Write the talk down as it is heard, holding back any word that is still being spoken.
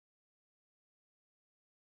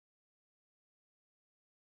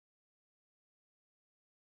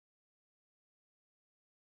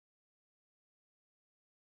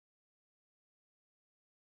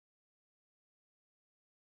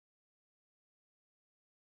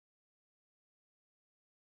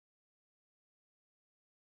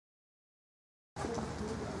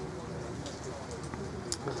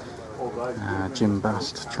Jim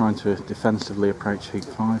Bast trying to defensively approach hoop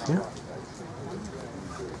 5 here.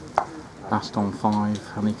 Bast on 5,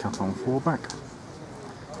 Huneycutt on 4 back.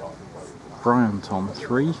 Bryant on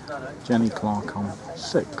 3, Jenny Clarke on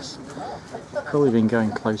 6. Probably been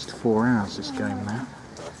going close to 4 hours this game now.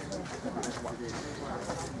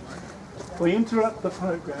 We interrupt the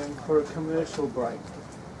program for a commercial break.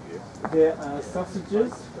 There are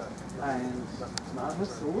sausages and tomato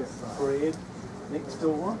sauce, bread next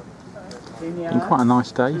door. Been quite a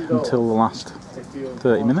nice day until the last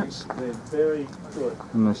 30 minutes. They're very good.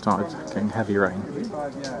 And we started getting heavy rain.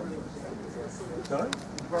 Sorry?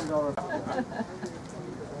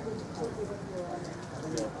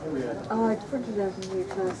 Oh, I printed out a new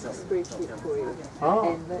class spreadsheet for you.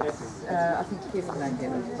 Oh, and that's, I think Kevin made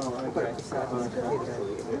them. I've got it beside me.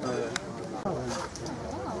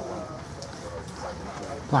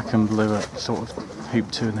 Black and blue at sort of hoop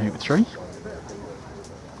 2 and hoop 3.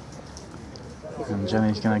 And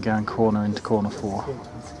Jenny's going to go and corner into corner 4.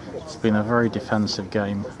 It's been a very defensive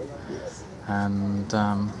game, and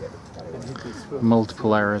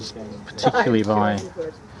multiple errors, particularly by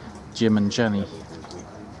Jim and Jenny.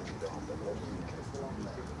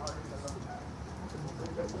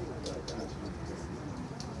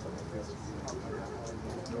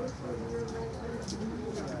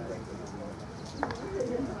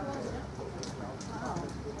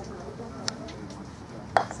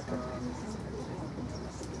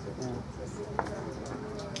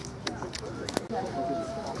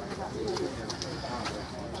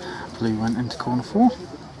 Blue went into corner 4.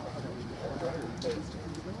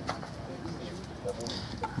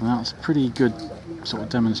 And that's a pretty good sort of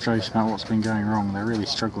demonstration about what's been going wrong. They're really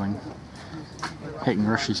struggling hitting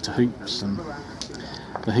rushes to hoops, and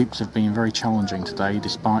the hoops have been very challenging today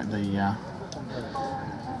despite the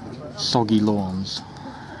soggy lawns.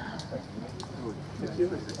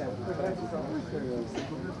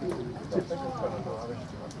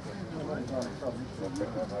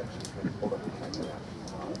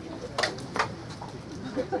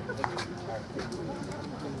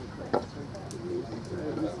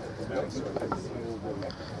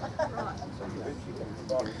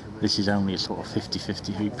 This is only a sort of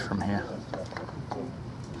 50-50 hoop from here.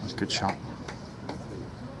 That's a good shot.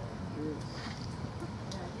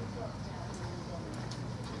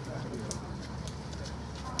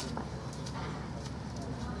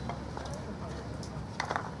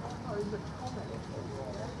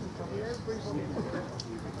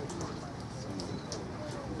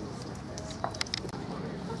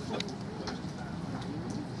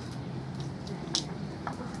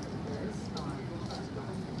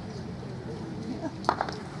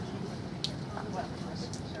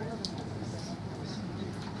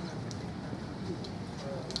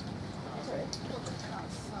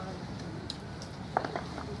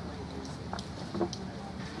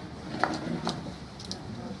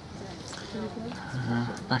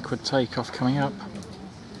 Backward takeoff coming up.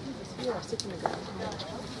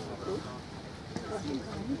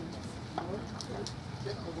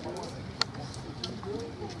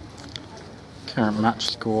 Current match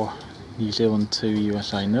score, New Zealand 2,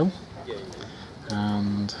 USA 0.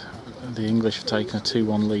 And the English have taken a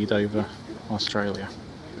 2-1 lead over Australia.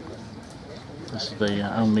 This is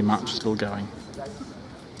the only match still going.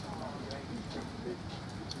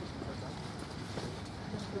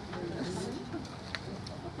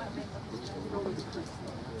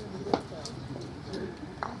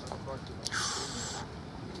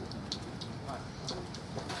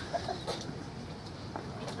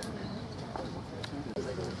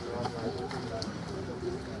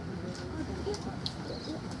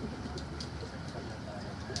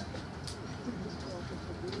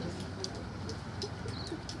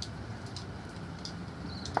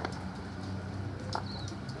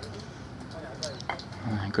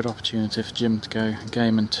 Good opportunity for Jim to go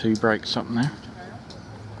game and 2 breaks up now.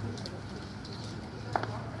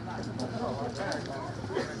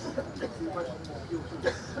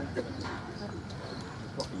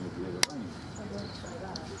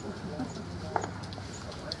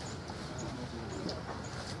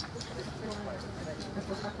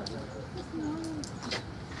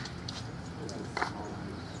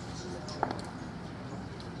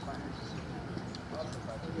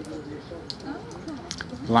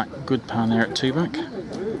 Black, good pan there at 2 back.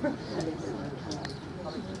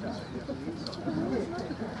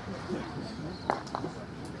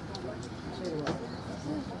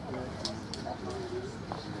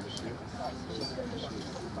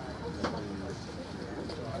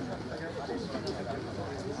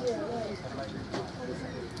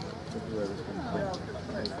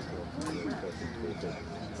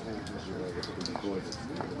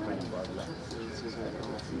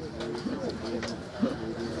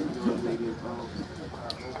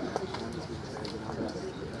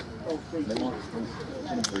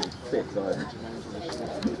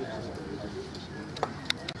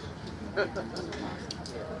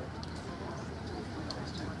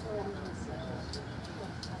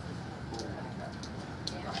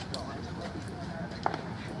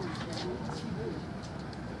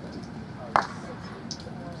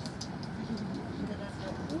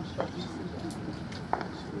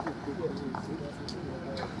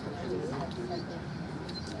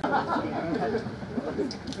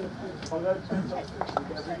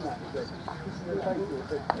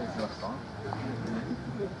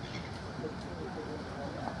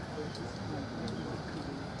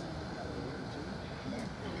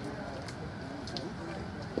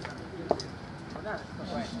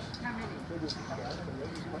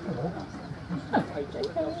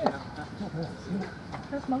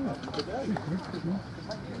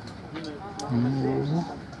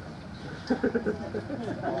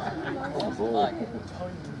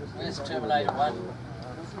 Where's the Terminator one?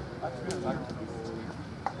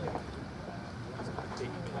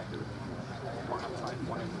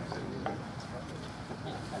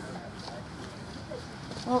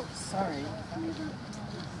 Oh, sorry.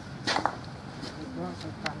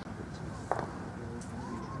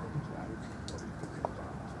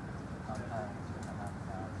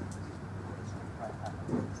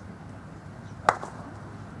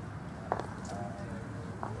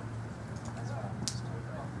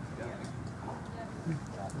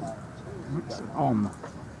 It's on.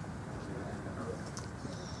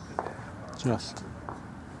 Just.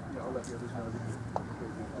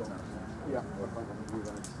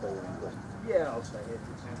 Yeah, I'll stay here.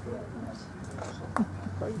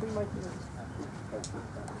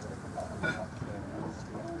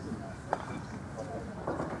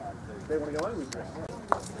 They want to go home with you?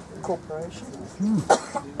 Corporation.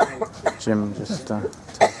 Jim just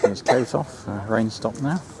taking his coat off. Rain stopped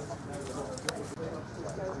now.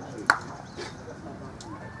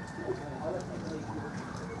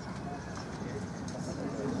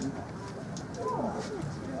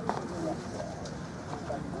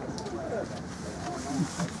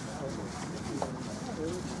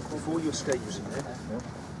 Before your skates in there,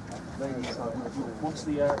 what's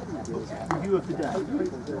the review of the day?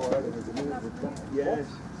 Yes.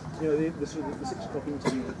 You know, the 6 o'clock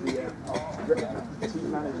interview with the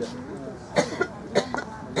team manager.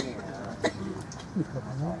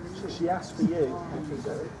 She asked for you.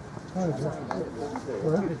 I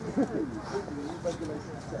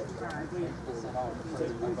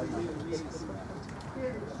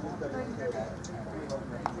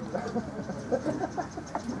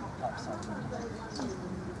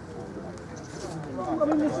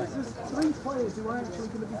mean, there's 3 players who are actually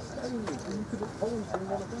going to be staying, and you could have told them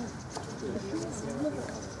one of them.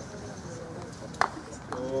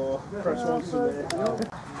 Oh, press wants to there.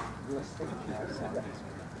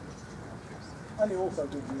 And he also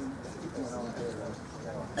gives you an idea.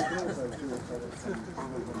 You can also do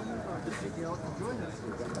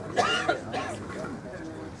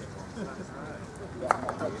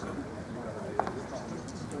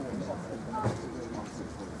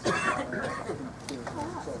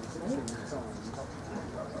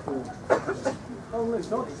oh, no, it's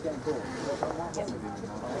not. It's getting cool.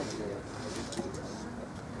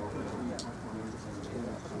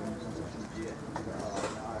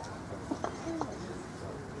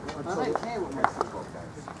 I don't care what makes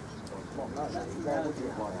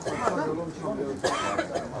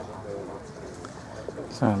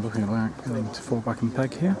So looking like getting to 4 back and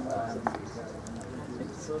peg here.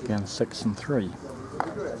 Again 6 and 3.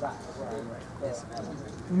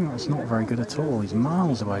 That's not very good at all. He's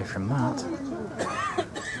miles away from that.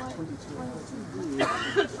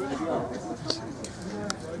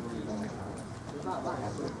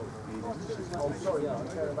 Oh, sorry, I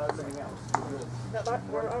care about something else. No, that's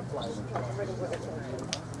where I've played.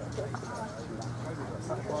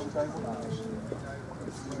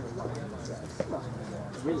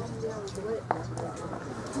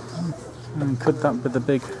 And could that be the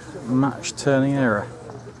big match turning error?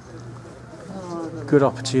 Good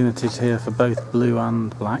opportunities here for both blue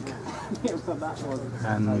and black.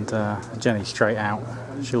 And Jenny straight out.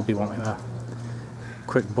 She'll be wanting a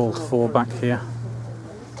quick ball to 4 back here.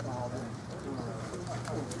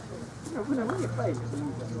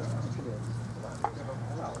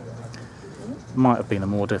 Might have been a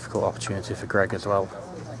more difficult opportunity for Greg as well.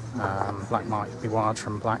 Black might be wired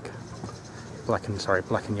from black. Black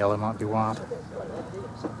and yellow might be wired.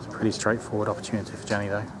 It's a pretty straightforward opportunity for Jenny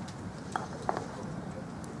though.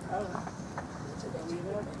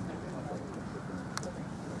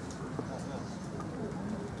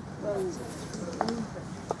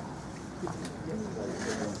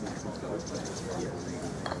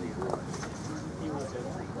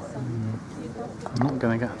 I'm not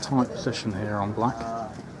going to get a tight position here on black.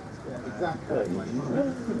 Exactly.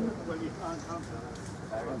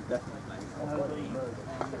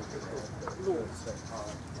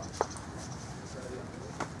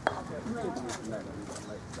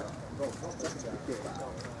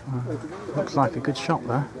 Looks like a good shot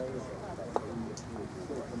there.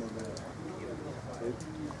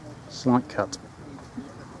 Slight cut.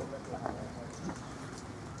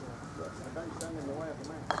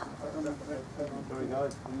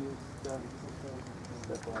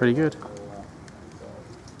 Pretty good.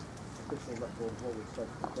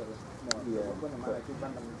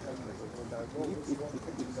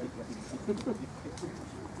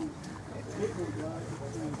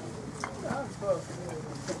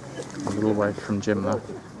 A little away from Jim though.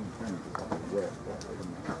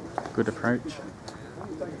 Good approach.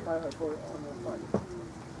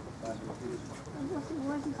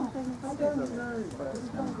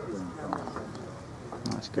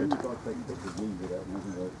 That's good.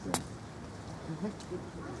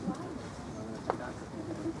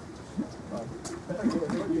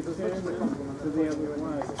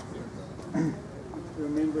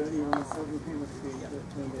 Remember, even the southern hemisphere that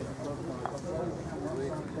turned out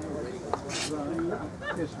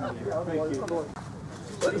yes, thank you.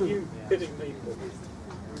 What are you hitting me for?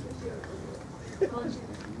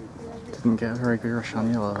 Didn't get a very good rush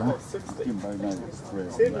on yellow there.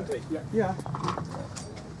 70. Yeah.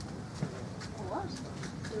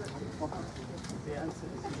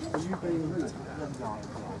 Are you being rude?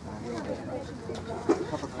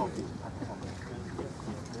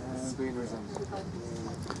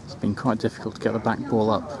 It's been quite difficult to get the back ball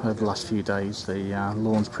up over the last few days. The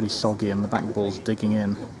lawn's pretty soggy and the back ball's digging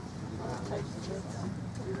in.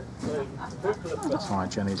 That's why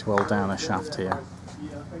Jenny's well down her shaft here.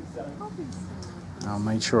 I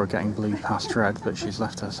made sure of getting blue past red, but she's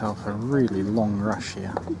left herself a really long rush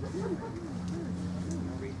here.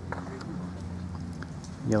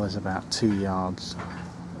 Yellow's about 2 yards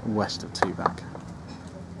west of 2 back.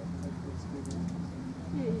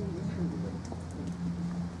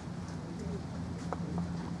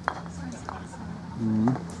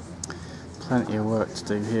 Plenty of work to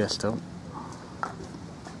do here still.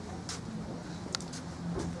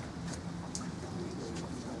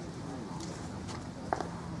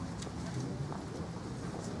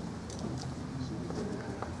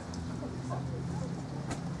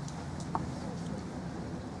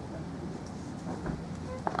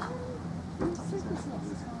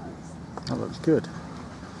 That looks good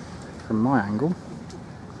from my angle.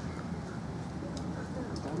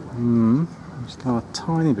 Just gone a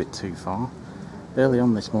tiny bit too far. Early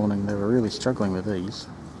on this morning they were really struggling with these.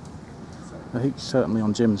 I think certainly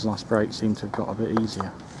on Jim's last break seemed to have got a bit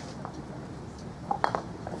easier.